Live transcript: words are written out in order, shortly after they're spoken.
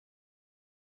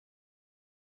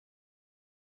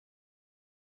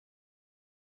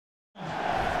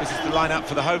This is the lineup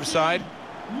for the home side.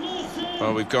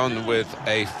 Well, we've gone with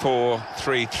a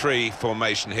 4-3-3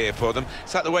 formation here for them.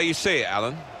 Is that the way you see it,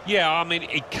 Alan? Yeah, I mean,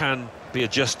 it can be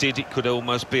adjusted. It could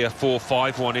almost be a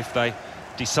 4-5-1 if they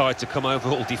decide to come over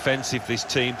all defensive, this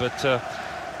team. But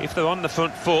if they're on the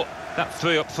front foot, that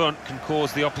three up front can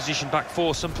cause the opposition back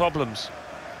four some problems.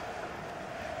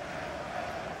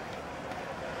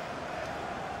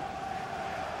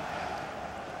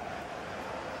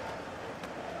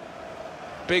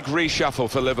 Big reshuffle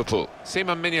for Liverpool.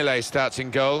 Simon Mignolet starts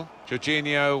in goal.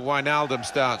 Jorginho Wijnaldum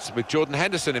starts with Jordan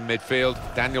Henderson in midfield.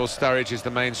 Daniel Sturridge is the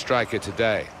main striker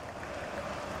today.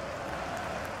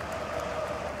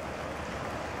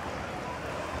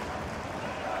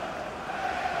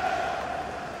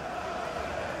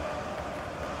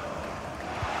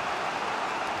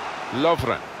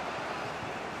 Lovren.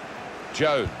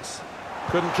 Jones.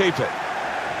 Couldn't keep it.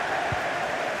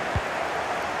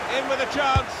 In with a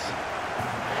chance.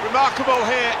 Remarkable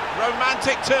here,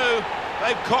 romantic too.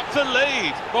 They've got the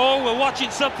lead. Oh, we're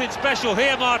watching something special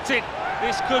here, Martin.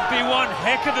 This could be one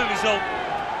heck of a result.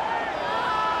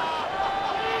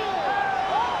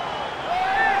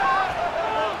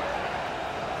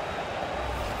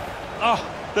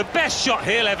 Oh, the best shot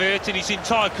he'll ever hit in his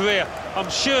entire career. I'm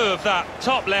sure of that.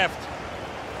 Top left.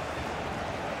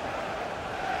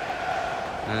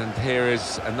 And here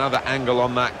is another angle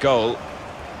on that goal.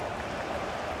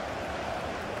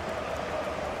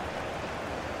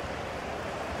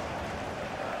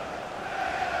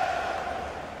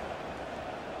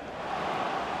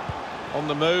 On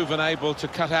the move and able to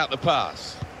cut out the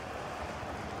pass.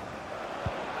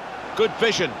 Good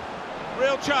vision.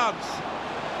 Real chance.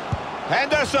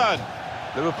 Henderson.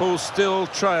 Liverpool still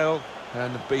trail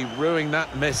and be ruining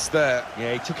that miss there.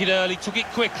 Yeah, he took it early, took it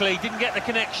quickly, didn't get the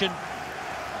connection.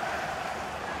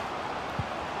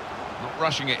 Not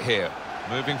rushing it here.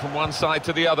 Moving from one side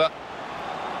to the other.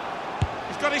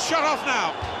 He's got his shot off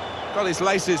now. Got his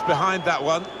laces behind that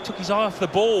one. Took his eye off the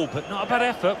ball, but not a bad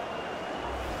effort.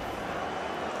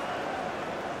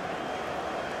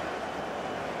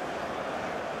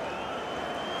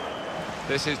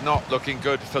 This is not looking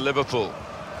good for Liverpool.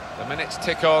 The minutes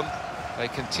tick on, they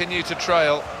continue to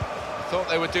trail. I thought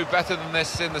they would do better than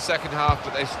this in the second half,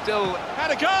 but they still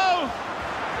had a go!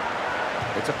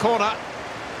 It's a corner.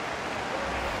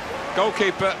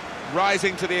 Goalkeeper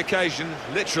rising to the occasion,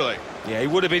 literally. Yeah, he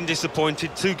would have been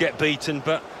disappointed to get beaten,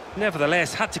 but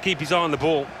nevertheless had to keep his eye on the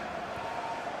ball.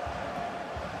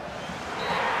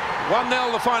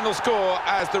 1-0 the final score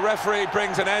as the referee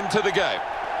brings an end to the game.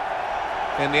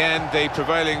 In the end, the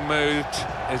prevailing mood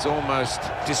is almost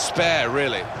despair,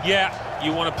 really. Yeah,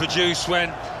 you want to produce when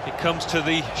it comes to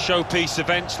the showpiece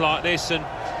events like this, and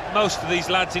most of these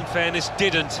lads, in fairness,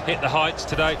 didn't hit the heights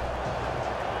today.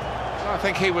 I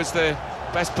think he was the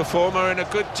best performer in a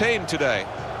good team today.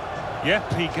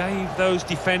 Yep, he gave those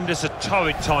defenders a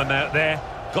torrid time out there.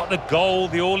 Got the goal,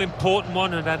 the all-important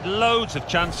one, and had loads of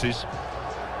chances.